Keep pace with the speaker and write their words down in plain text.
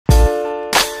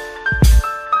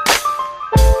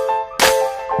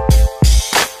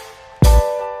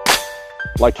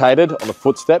Located on the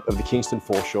footstep of the Kingston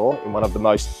foreshore in one of the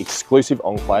most exclusive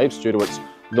enclaves due to its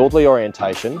northerly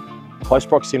orientation, close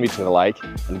proximity to the lake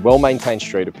and well-maintained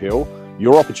street appeal,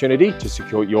 your opportunity to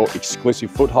secure your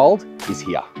exclusive foothold is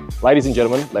here. Ladies and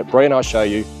gentlemen, let Bree and I show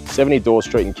you 70 Dawes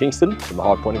Street in Kingston from a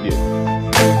high point of view.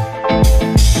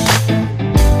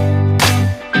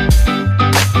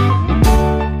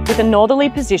 With a northerly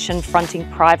position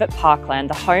fronting private parkland,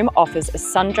 the home offers a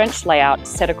sun-drenched layout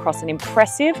set across an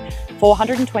impressive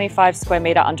 425 square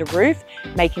metre under roof,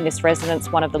 making this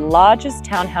residence one of the largest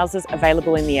townhouses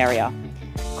available in the area.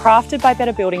 Crafted by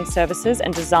Better Building Services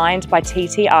and designed by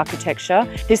TT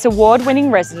Architecture, this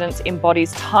award-winning residence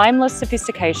embodies timeless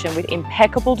sophistication with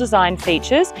impeccable design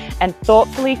features and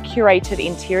thoughtfully curated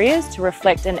interiors to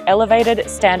reflect an elevated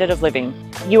standard of living.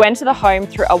 You enter the home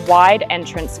through a wide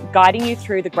entrance, guiding you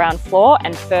through the ground floor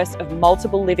and first of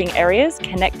multiple living areas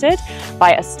connected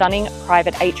by a stunning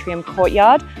private atrium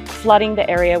courtyard, flooding the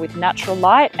area with natural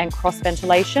light and cross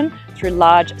ventilation through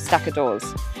large stucco doors.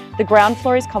 The ground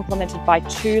floor is complemented by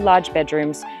 2 large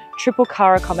bedrooms, triple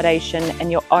car accommodation and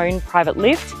your own private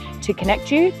lift to connect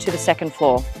you to the second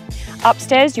floor.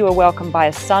 Upstairs, you are welcomed by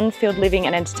a sun-filled living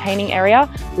and entertaining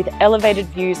area with elevated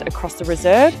views across the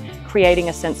reserve, creating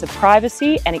a sense of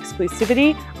privacy and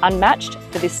exclusivity unmatched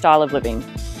for this style of living.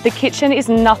 The kitchen is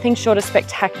nothing short of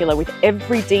spectacular, with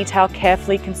every detail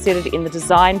carefully considered in the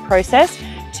design process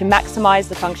to maximise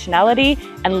the functionality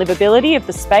and livability of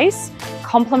the space,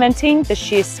 complementing the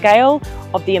sheer scale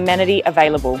of the amenity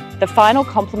available. The final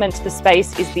complement to the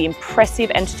space is the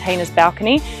impressive entertainer's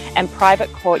balcony and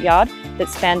private courtyard that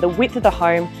span the width of the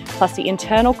home, plus the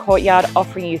internal courtyard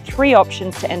offering you 3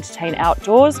 options to entertain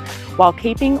outdoors while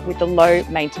keeping with the low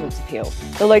maintenance appeal.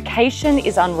 The location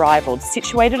is unrivaled,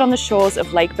 situated on the shores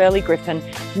of Lake Burley Griffin,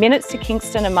 minutes to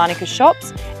Kingston and Manuka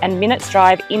shops, and minutes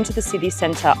drive into the city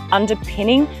centre,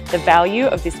 underpinning the value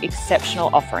of this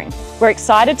exceptional offering. We're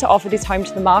excited to offer this home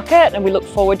to the market, and we look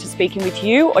forward to speaking with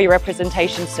you or your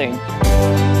representation soon.